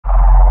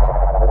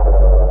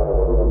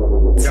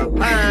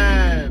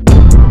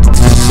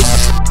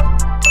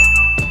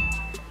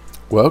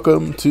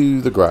Welcome to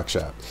the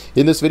Grokshop.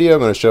 In this video I'm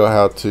going to show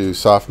how to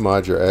soft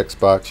mod your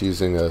Xbox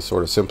using a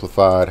sort of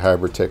simplified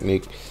hybrid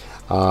technique.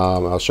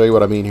 I'll show you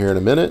what I mean here in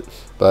a minute,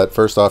 but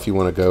first off you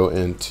want to go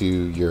into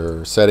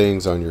your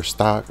settings on your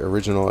stock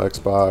original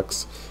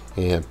Xbox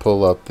and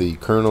pull up the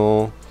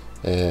kernel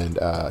and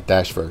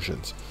dash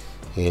versions.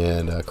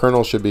 And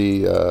kernel should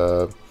be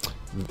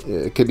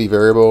it could be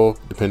variable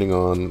depending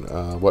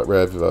on what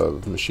rev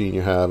of machine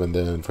you have, and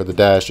then for the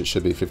dash it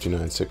should be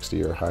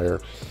 5960 or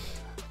higher.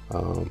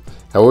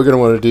 Now what we're going to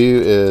want to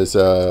do is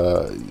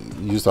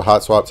use the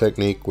hotswap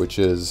technique, which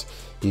is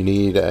you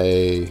need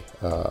a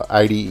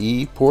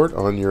IDE port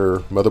on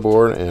your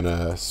motherboard and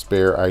a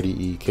spare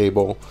IDE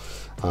cable,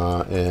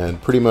 and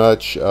pretty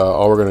much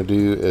all we're going to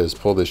do is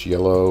pull this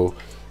yellow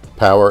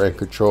power and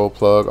control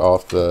plug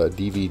off the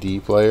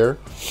DVD player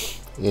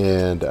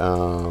and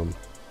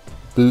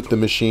boot the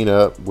machine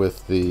up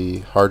with the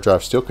hard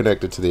drive still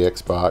connected to the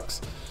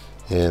Xbox,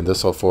 and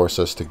this will force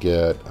us to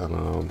get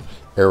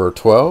error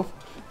 12.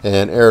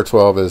 And error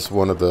 12 is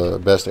one of the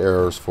best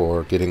errors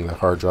for getting the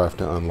hard drive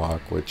to unlock,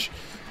 which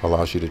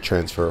allows you to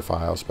transfer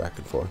files back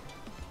and forth.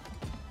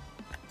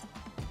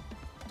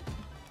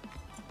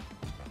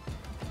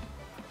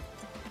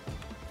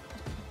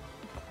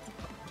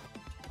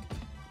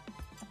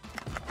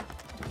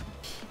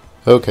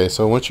 Okay,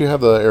 so once you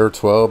have the error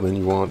 12, then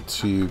you want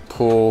to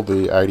pull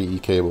the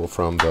IDE cable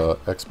from the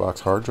Xbox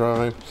hard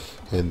drive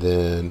and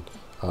then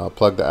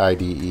plug the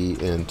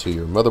IDE into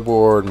your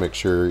motherboard. Make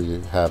sure you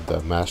have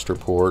the master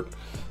port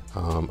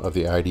of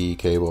the IDE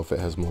cable if it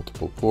has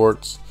multiple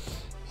ports.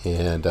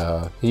 And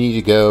you need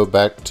to go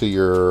back to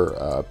your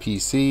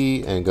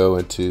PC and go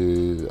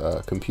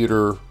into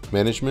computer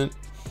management.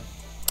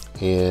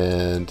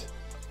 And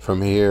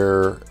from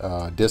here,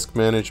 disk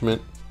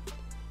management.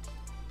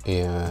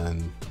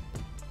 And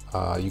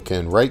you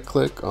can right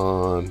click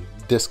on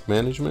disk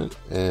management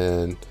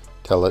and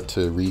tell it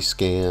to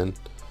rescan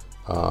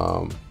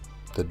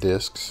the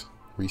disks,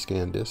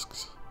 rescan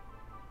disks.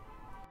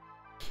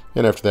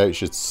 And after that you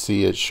should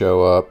see it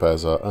show up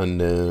as an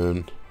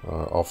unknown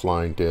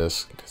offline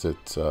disk because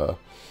it's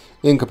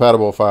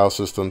incompatible file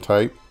system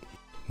type.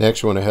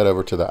 Next you want to head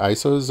over to the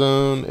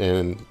IsoZone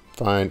and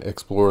find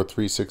Explorer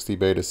 360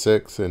 Beta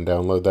 6 and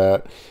download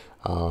that.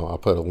 I'll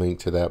put a link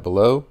to that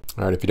below.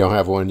 Alright, if you don't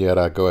have one yet,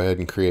 I'll go ahead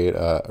and create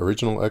a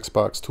original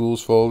Xbox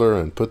tools folder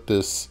and put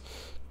this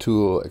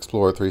tool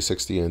Explorer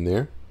 360 in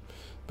there.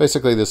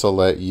 Basically, this will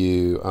let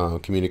you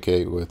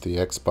communicate with the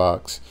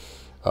Xbox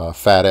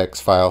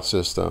FATX file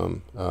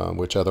system,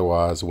 which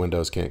otherwise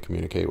Windows can't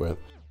communicate with.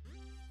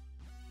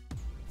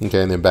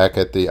 Okay, and then back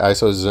at the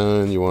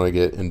IsoZone, you want to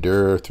get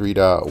NDURE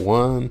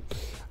 3.1.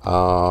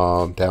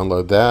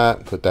 Download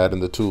that, put that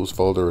in the tools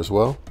folder as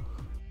well.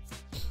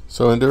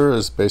 So NDURE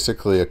is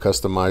basically a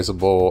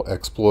customizable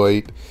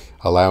exploit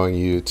allowing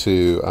you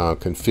to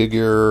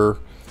configure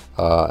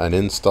an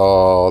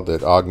install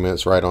that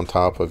augments right on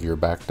top of your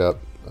backed up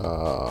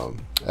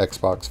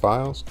Xbox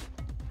files.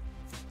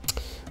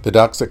 The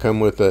docs that come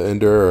with the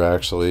NDURE are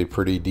actually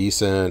pretty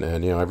decent,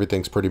 and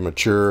everything's pretty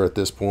mature at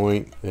this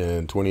point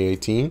in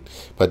 2018,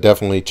 but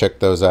definitely check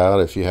those out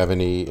if you have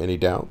any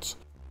doubts.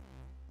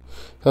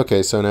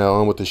 Okay, so now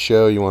on with the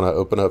show. You want to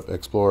open up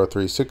Explorer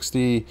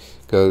 360,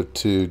 go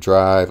to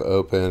drive,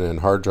 open,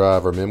 and hard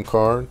drive or mem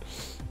card,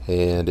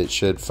 and it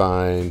should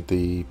find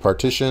the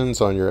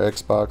partitions on your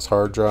Xbox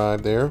hard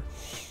drive there.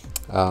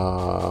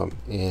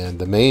 And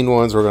the main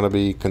ones we're going to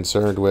be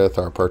concerned with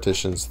are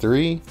partitions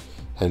 3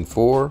 and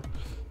 4.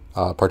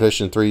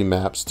 Partition 3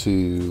 maps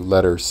to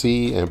letter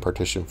C and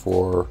partition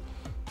 4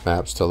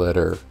 maps to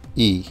letter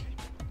E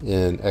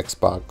in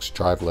Xbox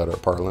drive letter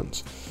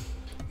parlance.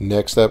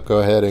 Next up, go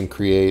ahead and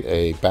create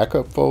a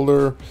backup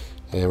folder,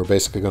 and we're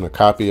basically going to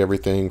copy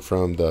everything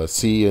from the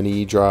C and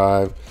E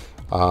drive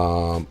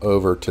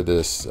over to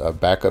this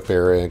backup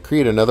area and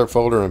create another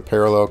folder in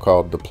parallel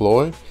called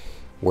deploy,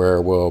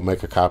 where we'll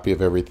make a copy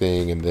of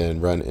everything and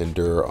then run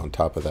NDURE on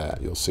top of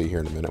that. You'll see here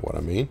in a minute what I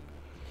mean.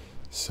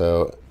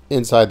 So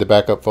inside the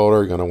backup folder,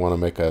 you're going to want to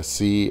make a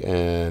C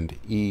and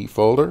E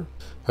folder.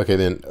 Okay,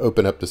 then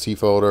open up the C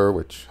folder,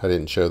 which I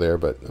didn't show there,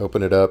 but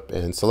open it up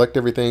and select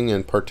everything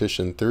in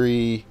partition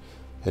 3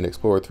 and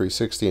Explorer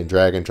 360 and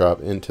drag and drop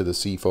into the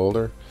C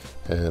folder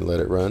and let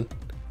it run.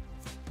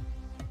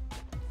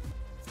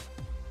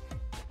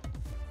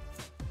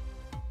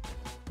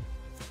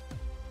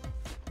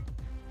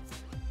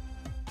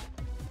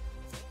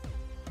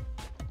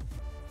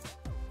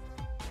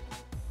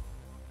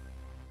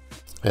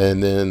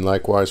 And then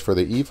likewise for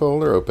the E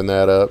folder, open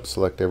that up,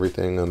 select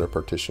everything under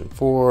partition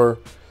 4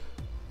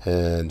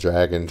 and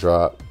drag and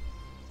drop,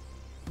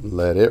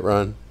 let it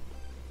run.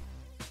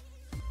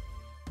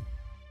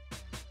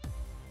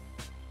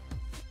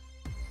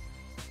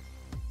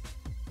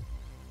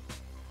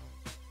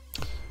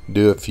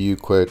 Do a few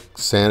quick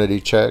sanity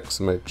checks,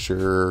 make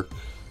sure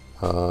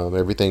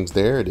everything's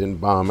there, it didn't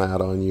bomb out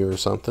on you or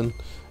something.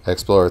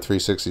 Explorer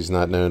 360 is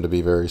not known to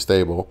be very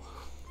stable.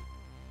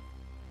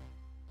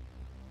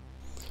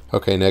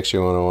 Okay, next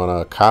you want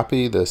to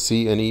copy the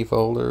C and E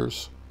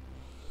folders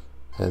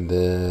and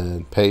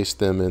then paste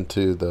them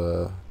into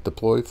the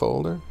deploy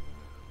folder.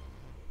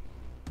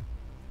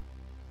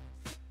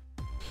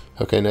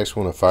 Okay, next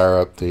we want to fire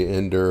up the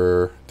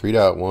NDURE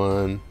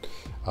 3.1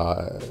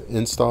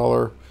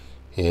 installer,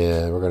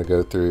 and we're going to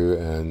go through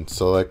and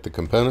select the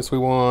components we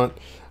want.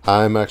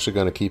 I'm actually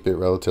going to keep it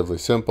relatively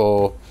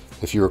simple.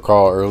 If you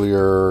recall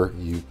earlier,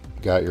 you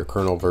got your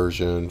kernel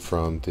version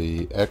from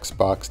the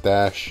Xbox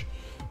dash.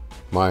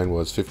 Mine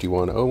was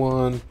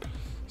 5101.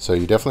 So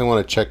you definitely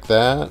want to check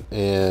that,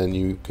 and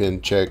you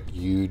can check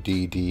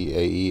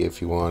UDDAE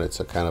if you want. It's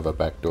a kind of a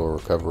backdoor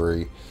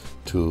recovery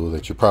tool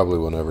that you probably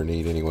will never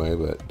need anyway,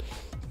 but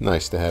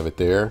nice to have it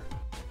there.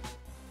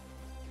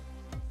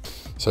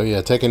 So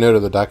yeah, take a note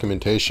of the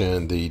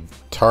documentation. The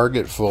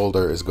target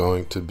folder is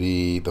going to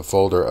be the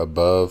folder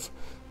above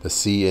the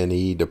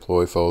CNE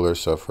deploy folder.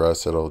 So for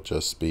us, it'll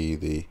just be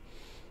the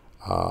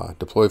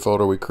deploy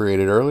folder we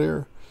created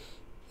earlier.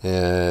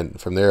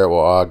 And from there, it will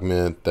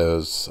augment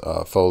those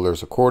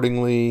folders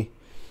accordingly.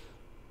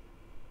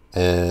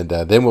 And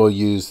then we'll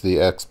use the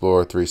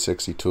Explorer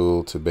 360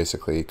 tool to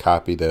basically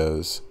copy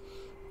those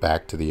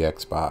back to the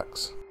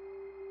Xbox.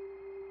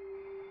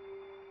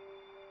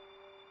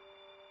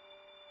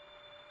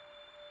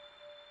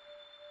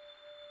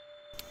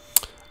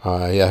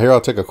 Yeah, here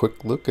I'll take a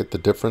quick look at the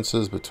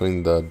differences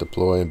between the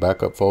deploy and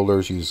backup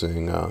folders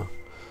using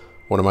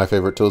one of my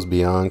favorite tools,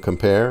 Beyond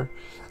Compare.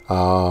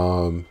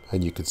 And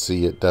you can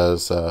see it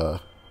does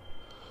add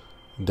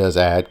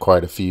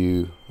quite a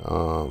few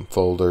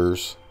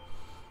folders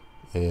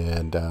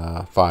and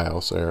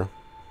files there.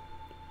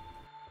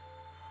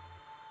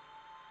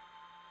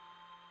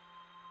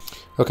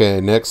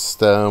 Okay,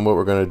 next what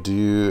we're going to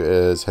do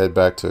is head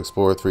back to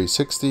Explorer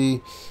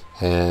 360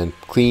 and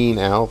clean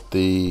out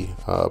the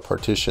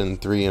partition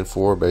 3 and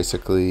 4.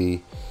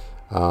 Basically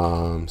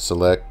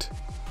select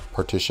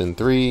partition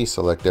 3,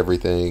 select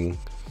everything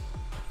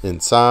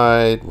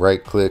inside,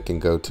 right click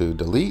and go to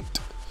delete,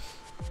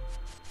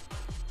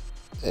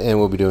 and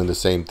we'll be doing the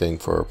same thing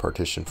for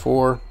partition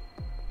 4.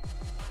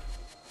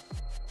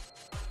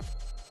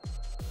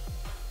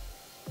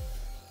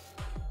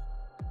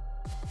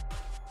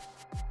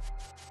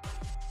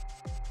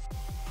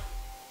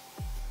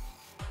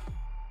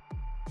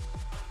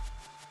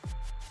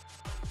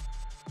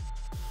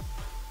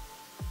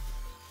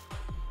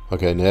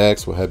 Okay,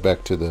 next we'll head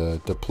back to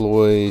the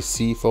deploy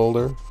C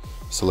folder,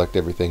 select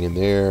everything in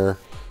there,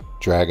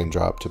 drag and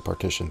drop to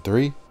partition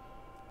 3.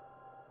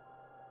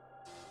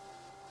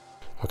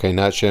 Okay,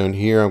 not shown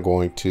here, I'm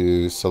going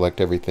to select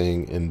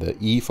everything in the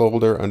E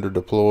folder under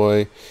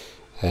deploy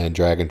and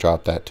drag and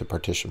drop that to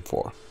partition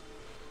 4.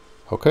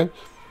 Okay.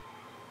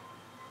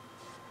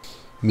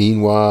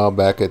 Meanwhile,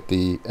 back at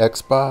the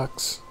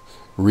Xbox,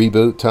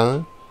 reboot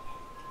time.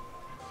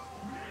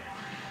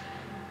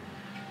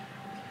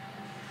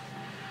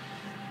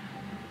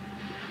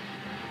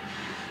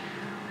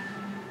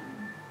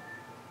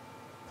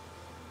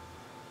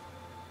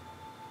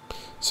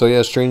 So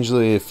yeah,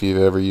 strangely, if you've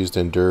ever used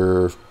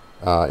NDURE,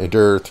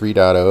 NDURE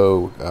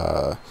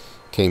 3.0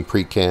 came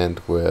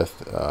pre-canned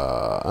with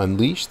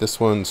Unleashed. This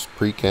one's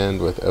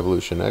pre-canned with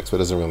Evolution X, but it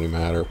doesn't really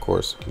matter, of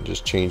course. You can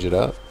just change it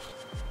up.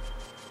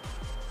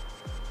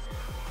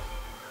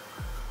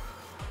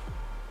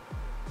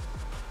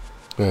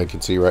 You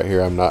can see right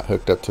here, I'm not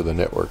hooked up to the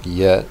network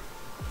yet.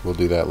 We'll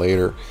do that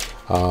later.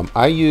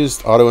 I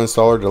used Auto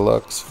Installer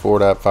Deluxe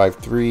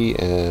 4.53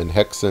 and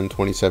Hexen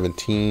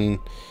 2017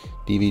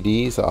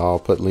 DVDs. I'll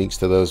put links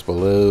to those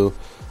below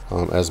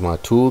as my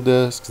tool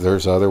discs.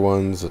 There's other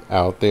ones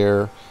out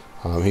there.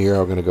 Here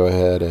I'm going to go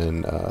ahead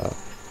and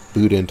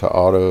boot into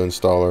Auto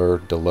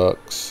Installer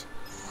Deluxe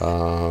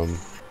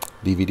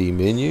DVD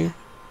menu.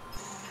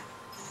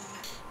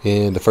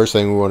 And the first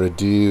thing we want to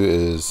do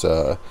is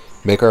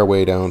make our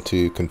way down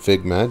to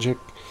Config Magic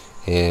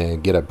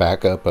and get a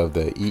backup of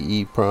the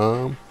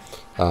EEPROM,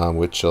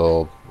 which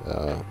will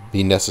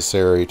be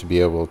necessary to be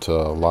able to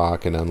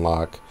lock and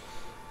unlock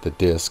the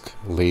disk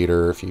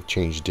later if you've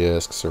changed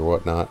disks or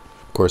whatnot.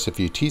 Of course, if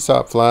you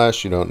TSOP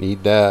flash, you don't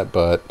need that,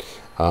 but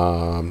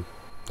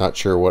not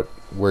sure where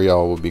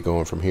y'all will be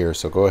going from here.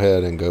 So go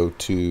ahead and go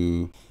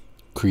to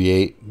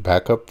create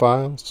backup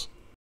files.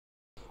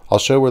 I'll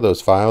show where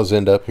those files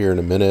end up here in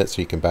a minute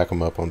so you can back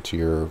them up onto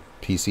your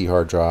PC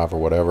hard drive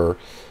or whatever.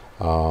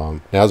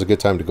 Now's a good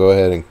time to go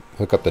ahead and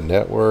hook up the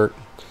network.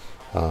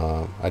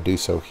 I do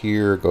so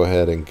here. Go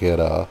ahead and get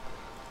a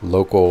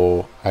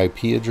local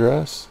IP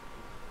address.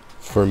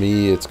 For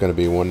me, it's going to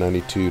be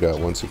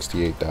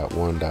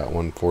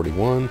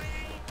 192.168.1.141.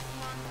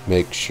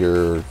 Make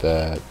sure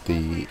that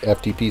the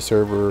FTP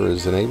server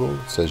is enabled.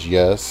 It says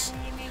yes.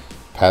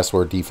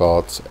 Password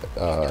defaults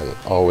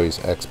always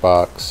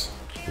Xbox,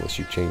 unless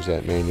you change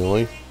that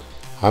manually.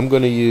 I'm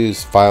going to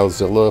use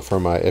FileZilla for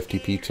my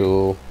FTP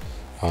tool.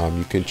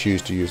 You can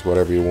choose to use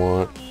whatever you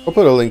want. I'll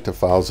put a link to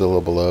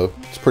FileZilla below.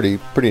 It's pretty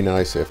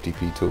nice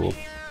FTP tool.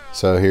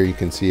 So here you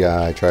can see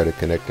I try to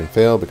connect and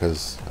fail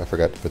because I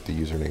forgot to put the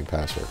username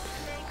password.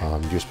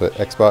 Just put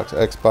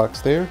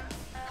Xbox there,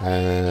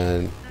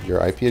 and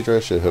your IP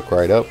address should hook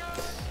right up.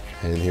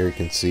 And here you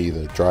can see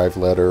the drive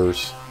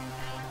letters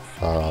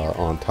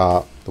on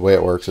top. The way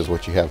it works is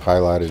what you have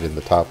highlighted in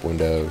the top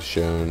window is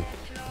shown,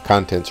 the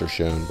contents are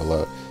shown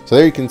below. So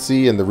there you can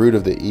see in the root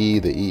of the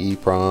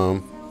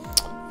EEPROM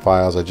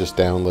files, I just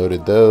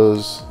downloaded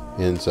those.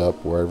 Ends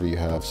up wherever you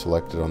have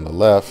selected on the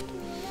left,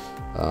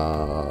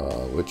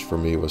 which for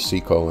me was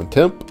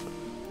C:temp,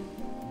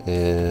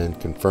 and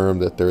confirm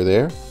that they're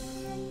there.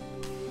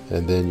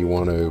 And then you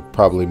want to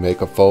probably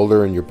make a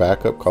folder in your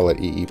backup, call it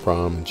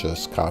EEPROM, and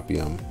just copy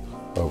them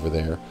over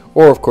there.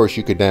 Or of course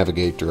you could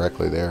navigate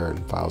directly there in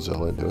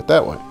FileZilla and do it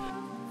that way.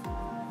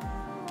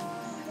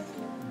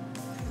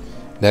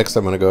 Next,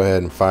 I'm going to go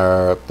ahead and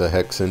fire up the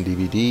Hexen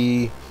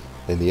DVD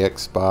in the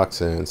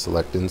Xbox and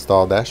select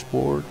Install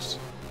Dashboards.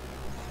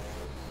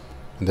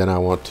 And then I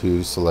want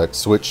to select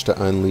Switch to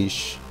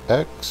Unleash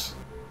X.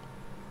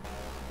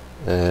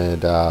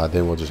 And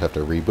then we'll just have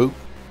to reboot.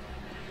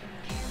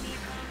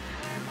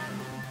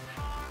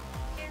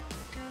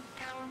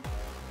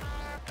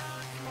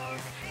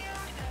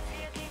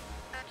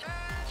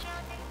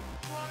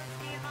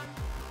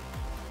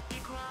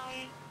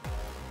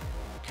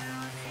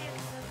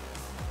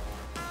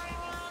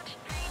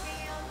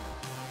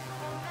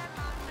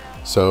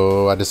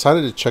 So I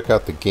decided to check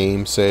out the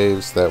game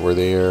saves that were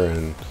there,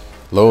 and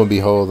lo and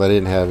behold, I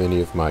didn't have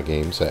any of my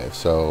game saves.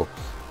 So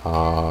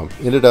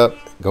ended up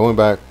going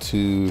back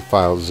to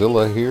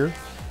FileZilla here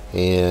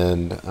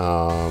and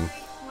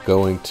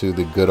going to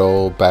the good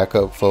old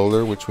backup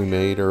folder which we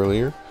made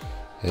earlier,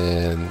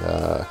 and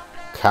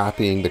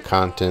copying the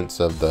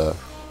contents of the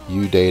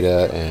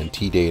UData and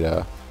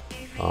TData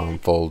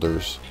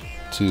folders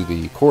to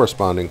the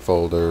corresponding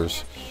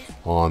folders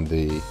on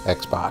the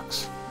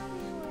Xbox.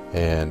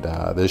 And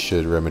this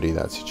should remedy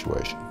that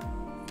situation.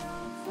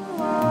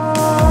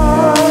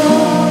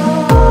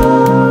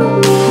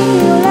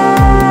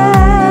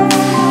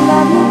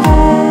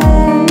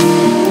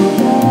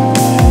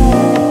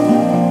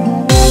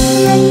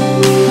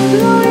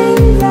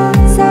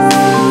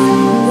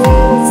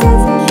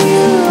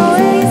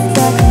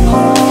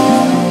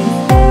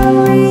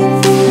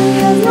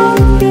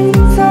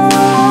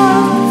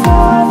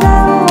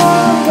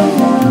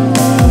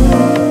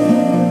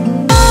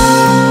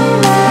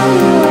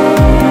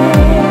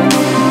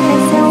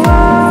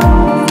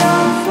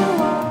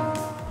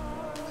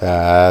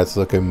 That's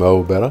looking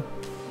mo better.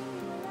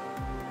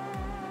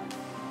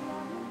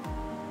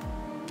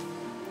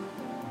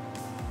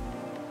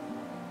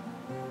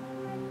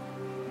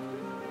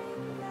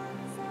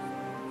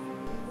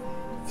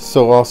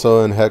 So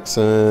also in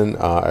Hexen,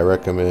 I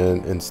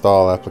recommend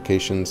install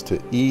applications to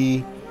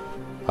E,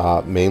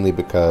 mainly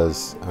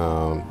because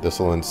this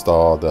will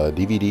install the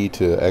DVD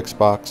to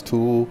Xbox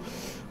tool,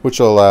 which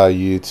will allow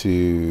you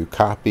to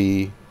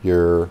copy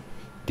your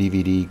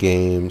DVD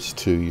games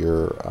to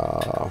your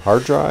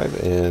hard drive,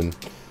 and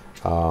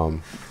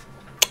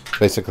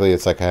basically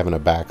it's like having a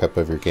backup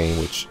of your game,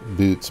 which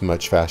boots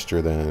much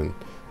faster than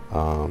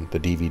the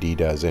DVD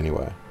does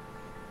anyway.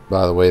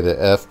 By the way,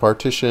 the F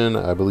partition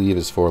I believe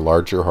is for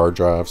larger hard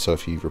drives, so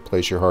if you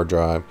replace your hard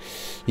drive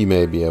you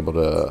may be able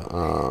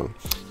to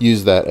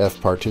use that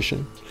F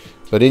partition.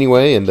 But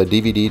anyway, in the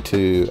DVD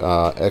to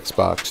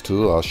Xbox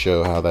tool, I'll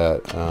show how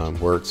that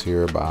works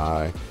here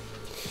by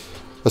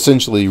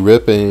essentially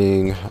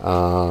ripping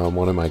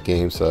one of my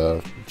games.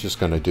 Just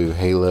going to do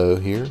Halo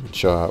here and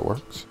show how it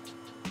works.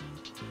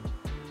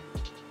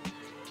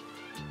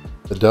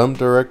 The dump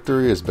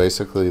directory is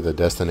basically the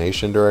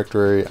destination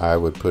directory. I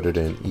would put it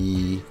in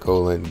E:game/Halo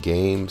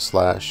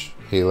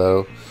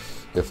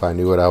if I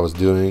knew what I was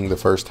doing the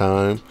first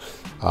time.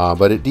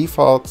 But it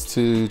defaults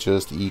to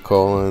just E:,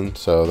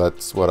 so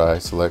that's what I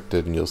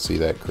selected, and you'll see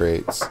that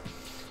creates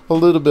a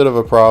little bit of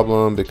a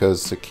problem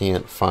because it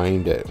can't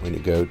find it when you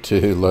go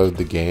to load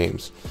the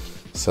games.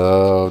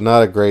 So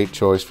not a great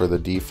choice for the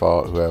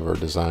default, whoever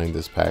designed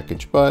this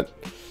package, but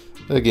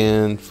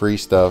again, free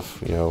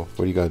stuff, you know,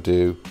 what are you gonna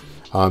do?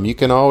 You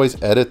can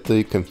always edit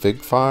the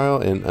config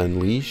file in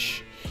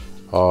Unleash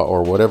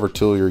or whatever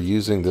tool you're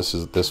using.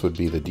 This would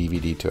be the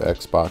DVD to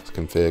Xbox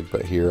config,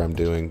 but here I'm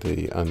doing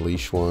the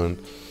Unleash one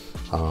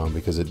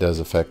because it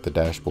does affect the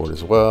dashboard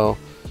as well,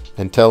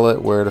 and tell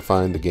it where to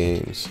find the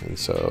games. And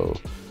so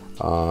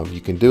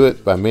you can do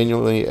it by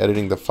manually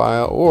editing the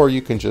file, or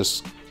you can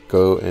just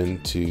go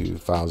into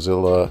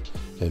FileZilla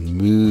and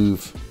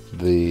move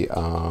the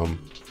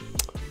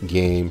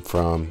game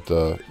from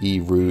the E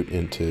root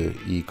into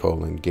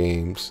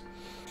E:games,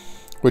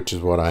 which is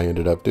what I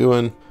ended up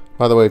doing.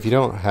 By the way, if you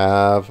don't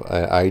have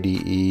an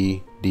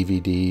IDE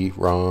DVD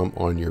ROM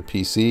on your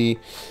PC,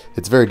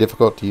 it's very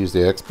difficult to use the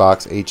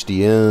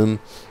Xboxhdm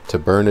to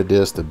burn a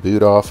disk to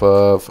boot off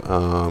of.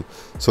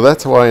 So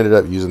that's why I ended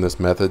up using this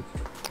method.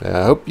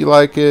 I hope you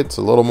like it. It's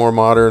a little more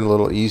modern, a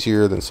little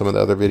easier than some of the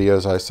other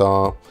videos I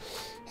saw.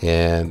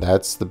 And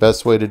that's the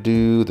best way to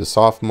do the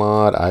soft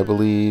mod, I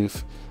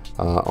believe,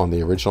 on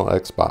the original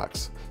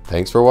Xbox.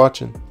 Thanks for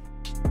watching.